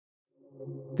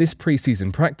This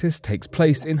pre-season practice takes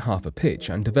place in half a pitch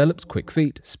and develops quick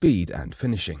feet, speed and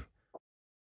finishing.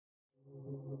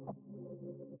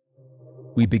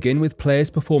 We begin with players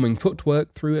performing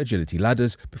footwork through agility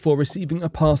ladders before receiving a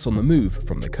pass on the move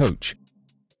from the coach.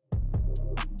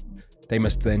 They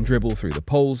must then dribble through the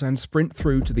poles and sprint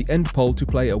through to the end pole to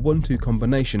play a 1-2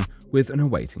 combination with an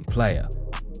awaiting player.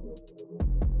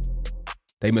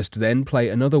 They must then play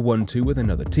another 1-2 with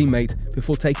another teammate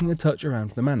before taking a touch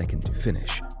around the mannequin to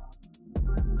finish.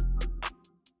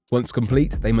 Once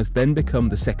complete, they must then become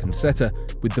the second setter,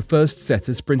 with the first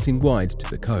setter sprinting wide to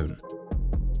the cone.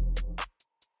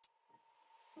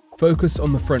 Focus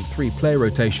on the front 3 player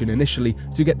rotation initially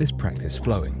to get this practice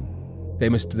flowing. They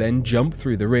must then jump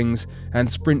through the rings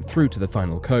and sprint through to the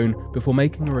final cone before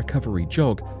making a recovery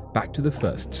jog back to the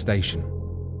first station.